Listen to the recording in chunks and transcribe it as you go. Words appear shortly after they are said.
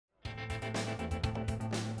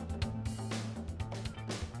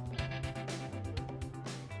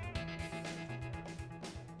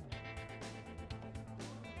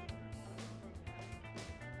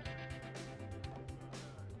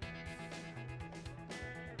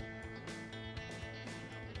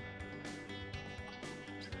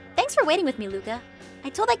Thanks for waiting with me, Luca. I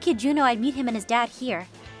told that kid Juno I'd meet him and his dad here.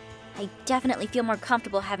 I definitely feel more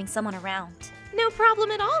comfortable having someone around. No problem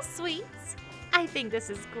at all, sweets. I think this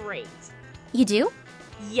is great. You do?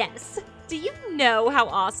 Yes. Do you know how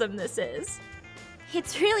awesome this is?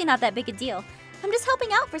 It's really not that big a deal. I'm just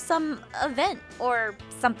helping out for some event or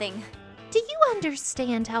something. Do you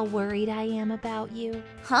understand how worried I am about you?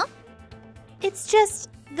 Huh? It's just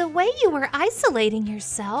the way you were isolating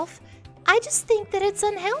yourself. I just think that it's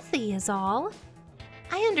unhealthy is all.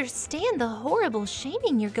 I understand the horrible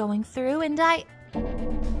shaming you're going through, and I...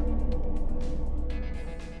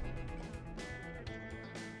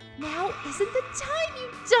 Now isn't the time,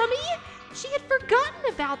 you dummy! She had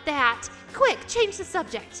forgotten about that. Quick, change the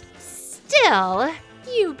subject. Still,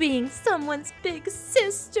 you being someone's big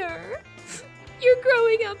sister. You're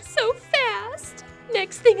growing up so fast.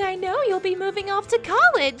 Next thing I know, you'll be moving off to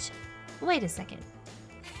college. Wait a second.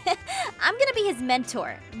 I'm gonna be his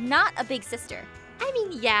mentor, not a big sister. I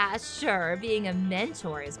mean, yeah, sure, being a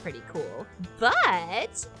mentor is pretty cool,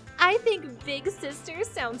 but I think big sister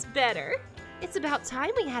sounds better. It's about time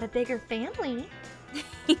we had a bigger family.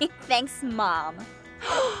 Thanks, Mom.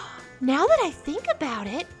 Now that I think about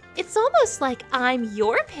it, it's almost like I'm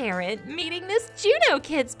your parent meeting this Juno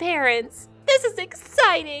kid's parents. This is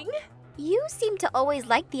exciting. You seem to always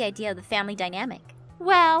like the idea of the family dynamic.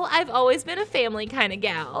 Well, I've always been a family kind of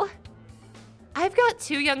gal. I've got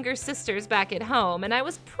 2 younger sisters back at home, and I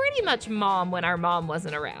was pretty much mom when our mom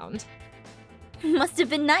wasn't around. Must have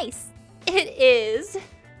been nice. It is.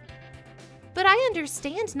 But I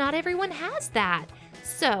understand not everyone has that.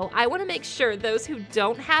 So I want to make sure those who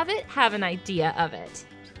don't have it have an idea of it.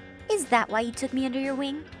 Is that why you took me under your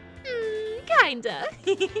wing? Kinda.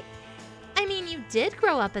 I mean, you did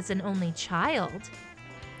grow up as an only child.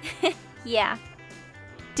 Yeah.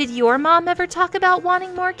 Did your mom ever talk about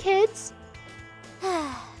wanting more kids?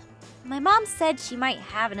 My mom said she might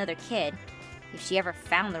have another kid, if she ever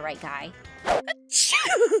found the right guy.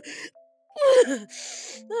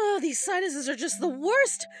 Oh, these sinuses are just the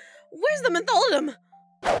worst. Where's the mentholatum?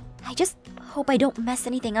 I just hope I don't mess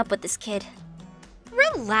anything up with this kid.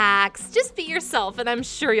 Relax, just be yourself and I'm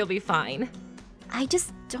sure you'll be fine. I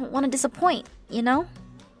just don't want to disappoint, you know?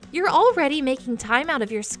 You're already making time out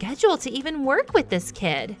of your schedule to even work with this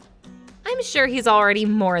kid. I'm sure he's already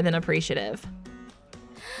more than appreciative.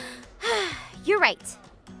 You're right.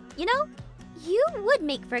 You know, you would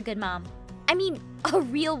make for a good mom. I mean, a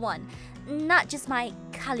real one, not just my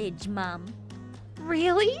college mom.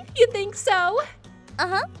 Really? You think so?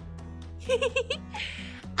 Uh-huh.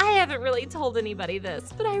 I haven't really told anybody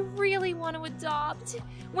this, but I really want to adopt.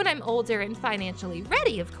 When I'm older and financially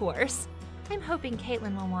ready, of course. I'm hoping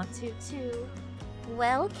Caitlin will want to, too.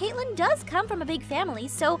 Well, Caitlin does come from a big family,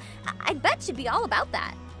 so I bet she'd be all about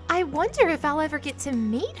that. I wonder if I'll ever get to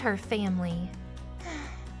meet her family.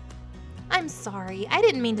 I'm sorry, I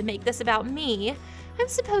didn't mean to make this about me. I'm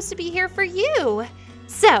supposed to be here for you.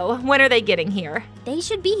 So, when are they getting here? They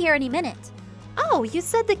should be here any minute. Oh, you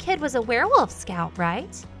said the kid was a werewolf scout,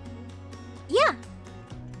 right? Yeah.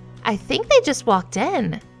 I think they just walked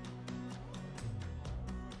in.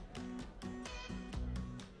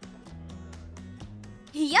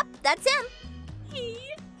 Yep, that's him. He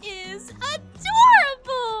is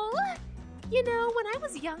adorable! You know, when I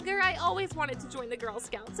was younger, I always wanted to join the Girl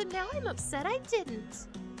Scouts, and now I'm upset I didn't.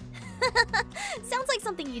 Sounds like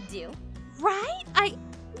something you'd do. Right?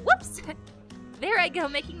 Whoops! There I go,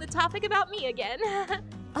 making the topic about me again.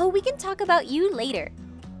 Oh, we can talk about you later.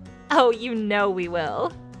 Oh, you know we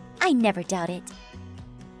will. I never doubt it.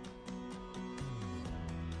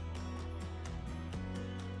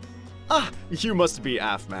 Ah, you must be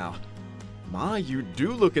Aphmau. Ma, you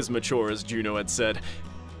do look as mature as Juno had said.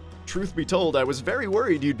 Truth be told, I was very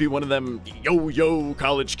worried you'd be one of them yo-yo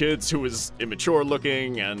college kids who was immature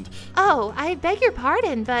looking and... Oh, I beg your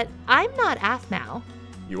pardon, but I'm not Aphmau.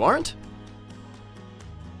 You aren't?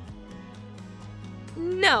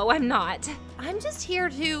 No, I'm not. I'm just here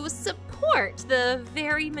to support the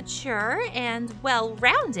very mature and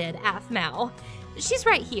well-rounded Aphmau. She's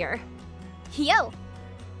right here. Yo.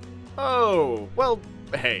 Oh, well,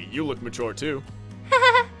 hey, you look mature too.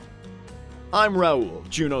 I'm Raoul,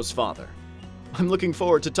 Juno's father. I'm looking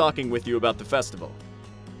forward to talking with you about the festival.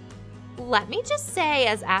 Let me just say,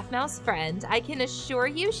 as Aphmau's friend, I can assure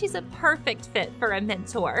you she's a perfect fit for a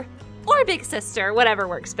mentor. Or big sister, whatever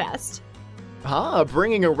works best. Ah,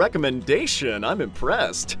 bringing a recommendation. I'm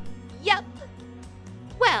impressed. Yep.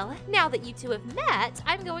 Well, now that you two have met,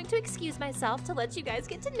 I'm going to excuse myself to let you guys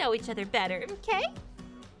get to know each other better, okay?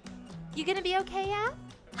 You gonna be okay, Aph?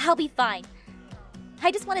 I'll be fine.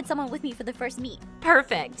 I just wanted someone with me for the first meet.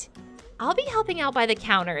 Perfect. I'll be helping out by the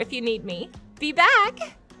counter if you need me. Be back!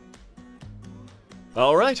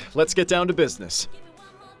 All right, let's get down to business.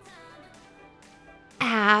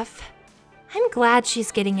 Aph, I'm glad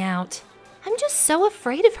she's getting out. I'm just so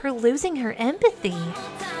afraid of her losing her empathy.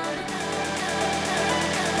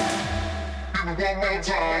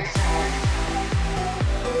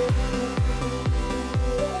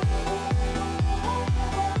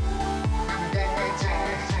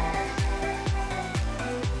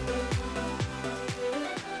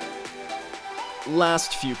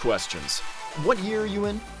 Last few questions. What year are you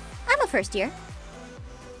in? I'm a first year.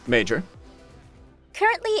 Major.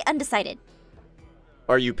 Currently undecided.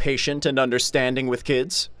 Are you patient and understanding with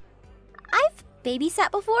kids? I've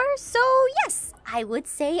babysat before, so yes, I would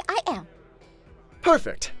say I am.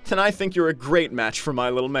 Perfect. Then I think you're a great match for my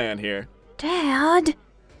little man here. Dad?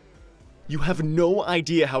 You have no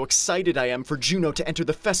idea how excited I am for Juno to enter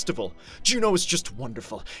the festival. Juno is just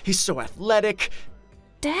wonderful. He's so athletic.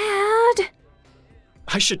 Dad?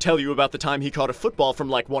 I should tell you about the time he caught a football from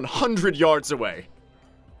like 100 yards away.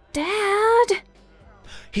 Dad?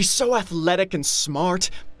 He's so athletic and smart.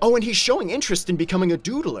 Oh, and he's showing interest in becoming a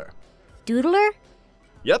doodler. Doodler?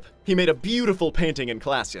 Yep, he made a beautiful painting in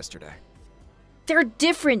class yesterday. They're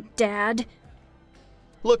different, Dad.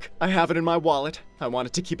 Look, I have it in my wallet. I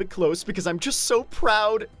wanted to keep it close because I'm just so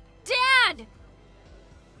proud. Dad!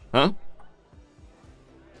 Huh?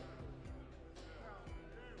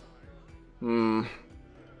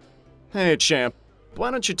 Hey, champ.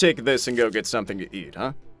 Why don't you take this and go get something to eat,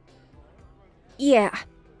 huh? Yeah.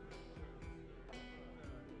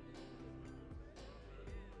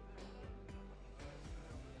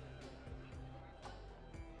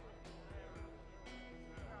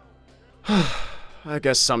 I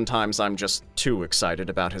guess sometimes I'm just too excited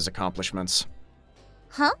about his accomplishments.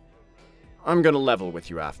 Huh? I'm gonna level with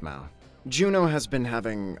you, Aphmau. Juno has been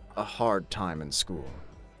having a hard time in school.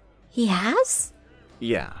 He has?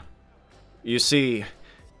 Yeah. You see,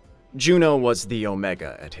 Juno was the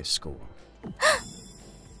Omega at his school.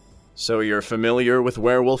 So you're familiar with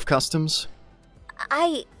werewolf customs?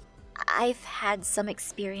 I've had some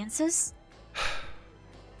experiences.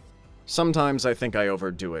 Sometimes I think I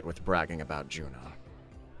overdo it with bragging about Juno.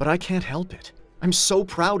 But I can't help it. I'm so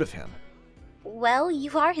proud of him. Well,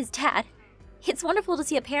 you are his dad. It's wonderful to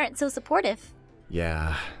see a parent so supportive.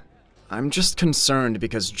 Yeah. I'm just concerned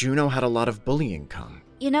because Juno had a lot of bullying come.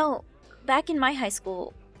 You know, back in my high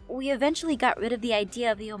school, we eventually got rid of the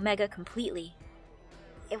idea of the Omega completely.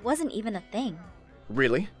 It wasn't even a thing.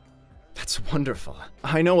 Really? That's wonderful.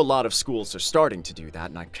 I know a lot of schools are starting to do that,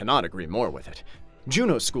 and I cannot agree more with it.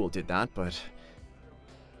 Juno's school did that, but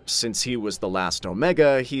since he was the last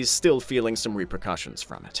Omega, he's still feeling some repercussions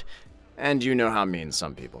from it. And you know how mean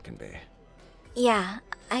some people can be. Yeah,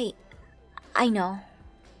 I know.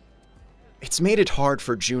 It's made it hard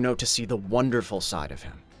for Juno to see the wonderful side of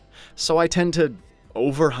him. So I tend to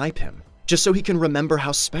overhype him, just so he can remember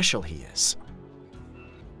how special he is.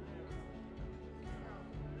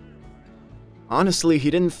 Honestly,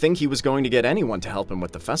 he didn't think he was going to get anyone to help him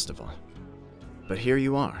with the festival. But here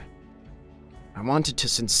you are. I wanted to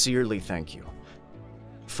sincerely thank you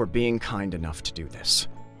for being kind enough to do this.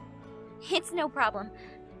 It's no problem.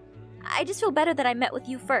 I just feel better that I met with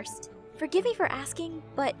you first. Forgive me for asking,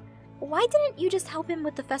 but why didn't you just help him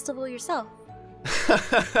with the festival yourself?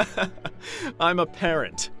 I'm a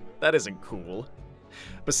parent. That isn't cool.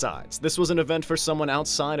 Besides, this was an event for someone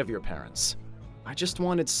outside of your parents. I just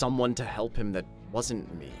wanted someone to help him that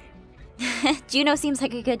wasn't me. Juno seems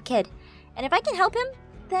like a good kid. And if I can help him,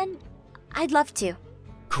 then I'd love to.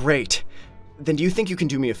 Great. Then do you think you can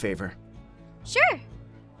do me a favor? Sure.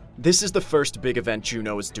 This is the first big event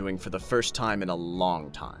Juno is doing for the first time in a long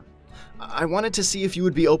time. I wanted to see if you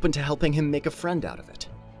would be open to helping him make a friend out of it.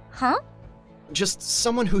 Huh? Just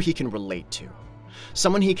someone who he can relate to.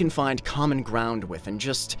 Someone he can find common ground with and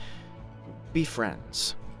just be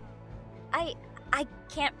friends. I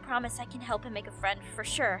can't promise I can help him make a friend for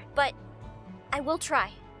sure, but I will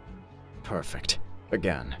try. Perfect.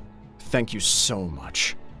 Again, thank you so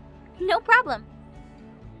much. No problem.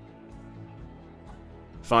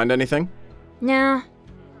 Find anything? Nah,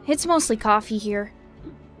 it's mostly coffee here.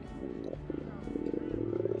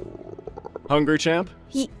 Hungry, champ?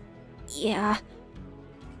 Yeah.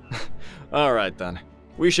 Alright then.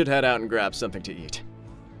 We should head out and grab something to eat.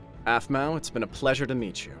 Aphmau, it's been a pleasure to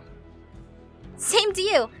meet you. Same to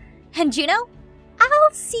you. And Juno,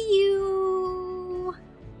 I'll see you...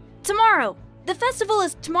 Tomorrow! The festival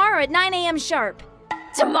is tomorrow at 9 a.m. sharp.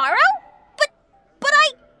 Tomorrow? But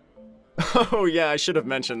I... Oh yeah, I should have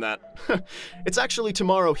mentioned that. It's actually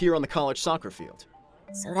tomorrow here on the college soccer field.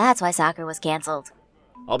 So that's why soccer was canceled.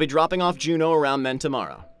 I'll be dropping off Juno around then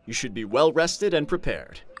tomorrow. You should be well rested and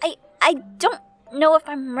prepared. I don't know if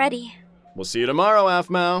I'm ready. We'll see you tomorrow,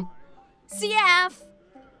 Aphmau. See ya, Aph.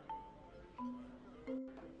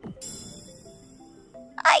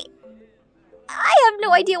 I have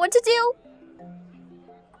no idea what to do.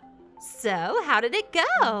 So, how did it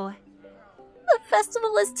go? The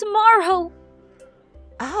festival is tomorrow.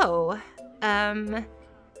 Oh,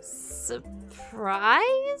 surprise,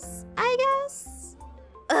 I guess?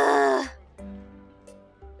 Ugh.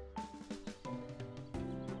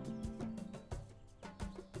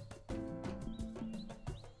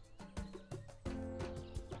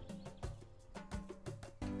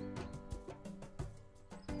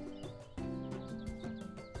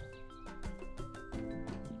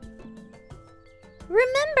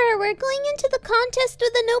 Remember, we're going into the contest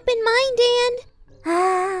with an open mind, Anne.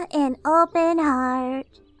 Ah, an open heart.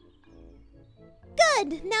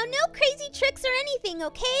 Good. Now no crazy tricks or anything,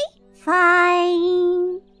 okay?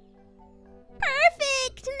 Fine.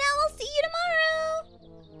 Perfect. Now I'll see you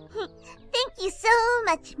tomorrow. Thank you so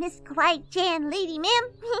much, Miss Kawaii-chan, Lady Ma'am.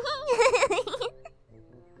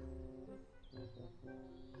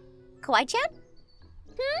 Kawaii-chan?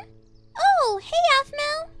 Oh, hey,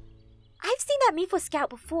 Aphmau. I've seen that Mifo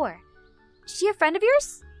Scout before. Is she a friend of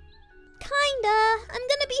yours? Kinda. I'm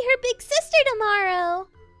gonna be her big sister tomorrow.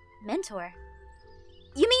 Mentor?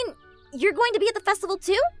 You mean you're going to be at the festival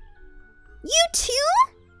too? You too?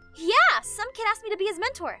 Yeah, some kid asked me to be his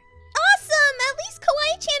mentor. Awesome! At least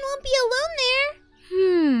Kawaii-chan won't be alone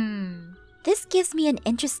there. This gives me an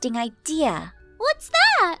interesting idea. What's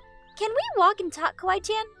that? Can we walk and talk,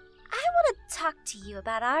 Kawaii-chan? I want to talk to you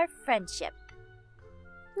about our friendship.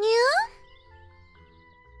 Yeah?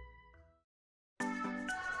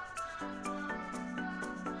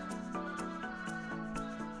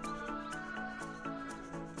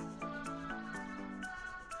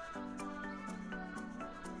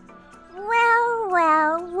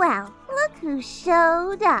 Well, look who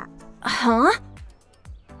showed up. Huh?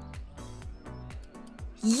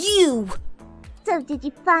 You! So did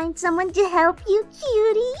you find someone to help you,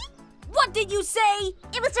 cutie? What did you say?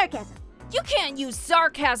 It was sarcasm. You can't use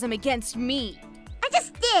sarcasm against me. I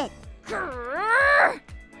just did.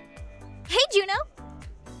 Hey, Juno!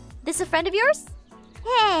 This a friend of yours?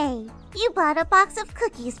 Hey, you bought a box of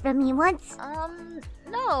cookies from me once.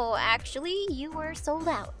 No, actually, you were sold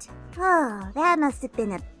out. Oh, that must have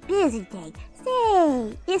been a busy day.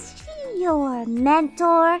 Say, is she your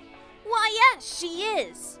mentor? Why, yes, she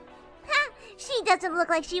is. Ha! She doesn't look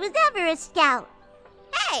like she was ever a scout.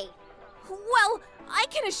 Hey! Well, I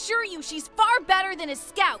can assure you she's far better than a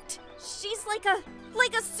scout. She's like a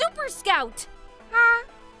super scout. Ha!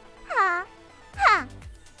 Ha! Ha!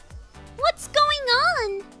 What's going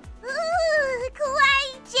on? Ooh,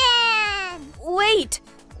 Kawaii-chan! Wait,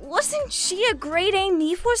 wasn't she a grade A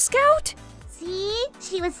Mifo scout? See?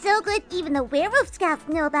 She was so good even the werewolf scouts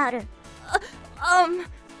know about her.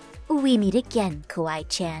 We meet again,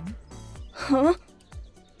 Kawaii-chan. Huh?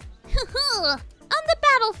 On the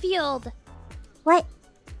battlefield! What?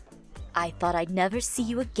 I thought I'd never see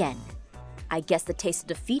you again. I guess the taste of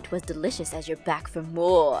defeat was delicious as you're back for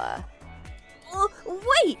more.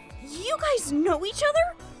 Wait, you guys know each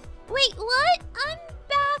other? Wait, what? I'm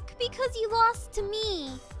back because you lost to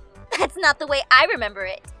me. That's not the way I remember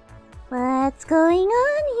it. What's going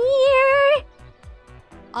on here?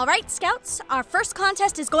 All right, Scouts, our first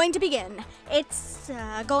contest is going to begin. It's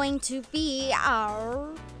going to be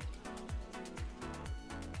our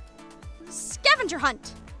scavenger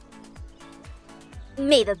hunt.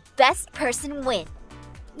 May the best person win.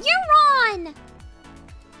 You're on!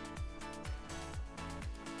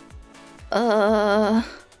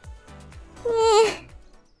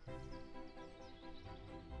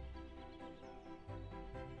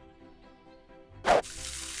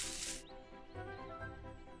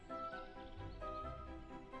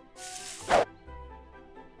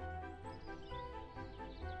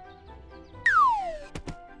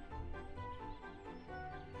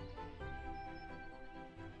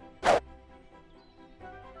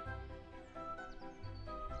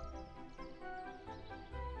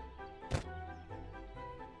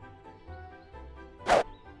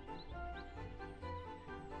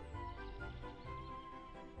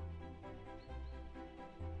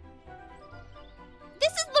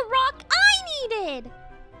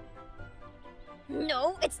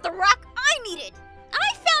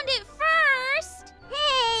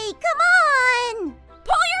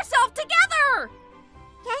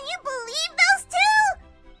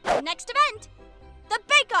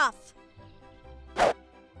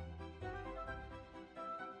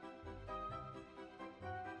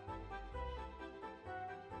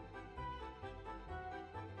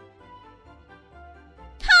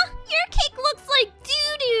 Your cake looks like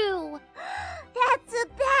doo-doo. That's a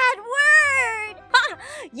bad word. Ha!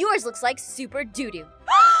 Yours looks like super doo-doo.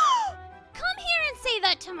 Come here and say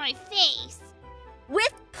that to my face.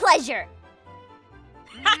 With pleasure.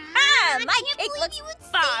 Ha ha! My can't cake believe looks you would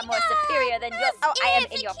far say more that. superior than yours. Oh, I am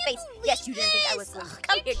If, in I your can't face. Yes, you didn't think I was believe going to this.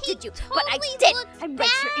 come Your here, cake did you? But I totally did. looks I'm right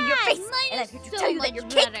here in your bad. face. Mine And I'm is here to so tell you that much your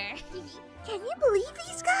cake... better. Can you believe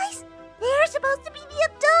these guys? They're supposed to be the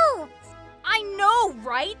adults. I know,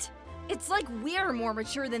 right? It's like we're more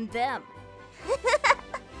mature than them.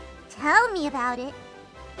 Tell me about it.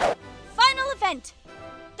 Final event,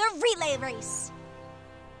 the relay race.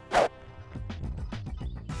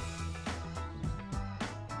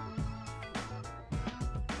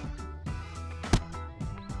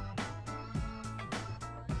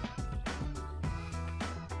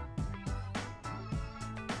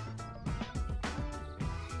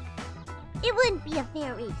 It wouldn't be a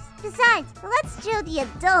fair race. Besides, let's show the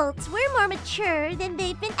adults we're more mature than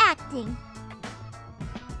they've been acting.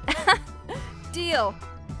 Deal.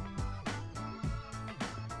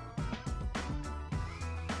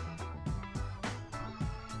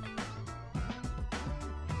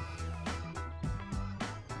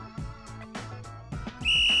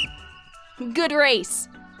 Good race.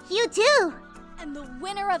 You too. And the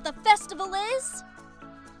winner of the festival is...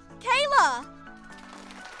 Kayla!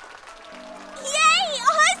 Yay!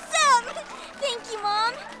 Awesome! Thank you,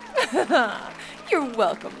 Mom. You're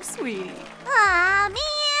welcome, sweetie. Aw,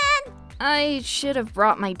 man. I should have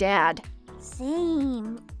brought my dad.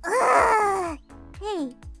 Same. Ugh.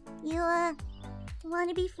 Hey, you,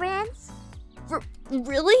 wanna be friends?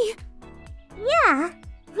 Really? Yeah.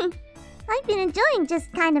 I've been enjoying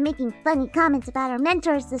just kind of making funny comments about our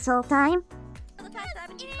mentors this whole time. For the past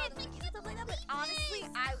 7 years, stuff like that, but honestly,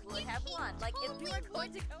 I would have won. Like, if we were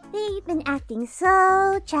going to go... They've been acting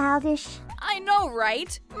so childish. I know,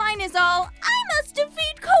 right? Mine is all, I must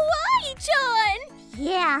defeat Kawaii-chan!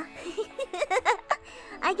 Yeah.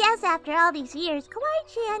 I guess after all these years,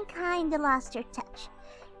 Kawaii-chan kinda lost her touch.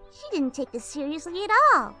 She didn't take this seriously at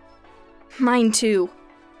all. Mine too.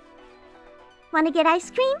 Wanna get ice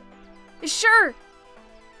cream? Sure.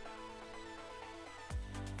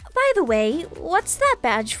 By the way, what's that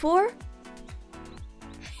badge for?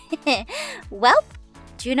 Well,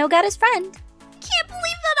 Juno got his friend. Can't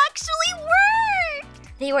believe that actually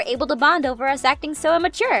worked! They were able to bond over us acting so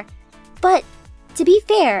immature. But, to be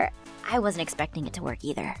fair, I wasn't expecting it to work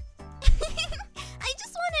either. I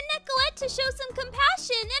just wanted Nicolette to show some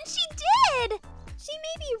compassion, and she did! She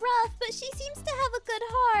may be rough, but she seems to have a good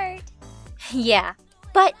heart. Yeah,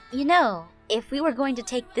 but, you know, if we were going to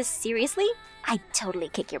take this seriously, I'd totally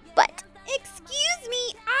kick your butt. Excuse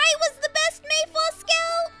me, I was the best Mayfall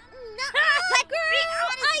Scout? Nuh-uh, girl!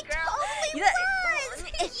 I totally was!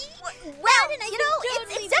 Well, you know,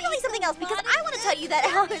 it's definitely something else, because I want to tell you that,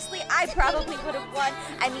 honestly, I probably would have won.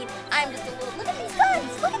 I mean, I'm just a little... Look at these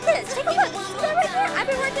guns! Look at this! Take a look! See that right there? I've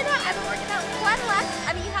been working out, quite a lot.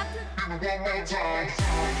 I mean, you have to...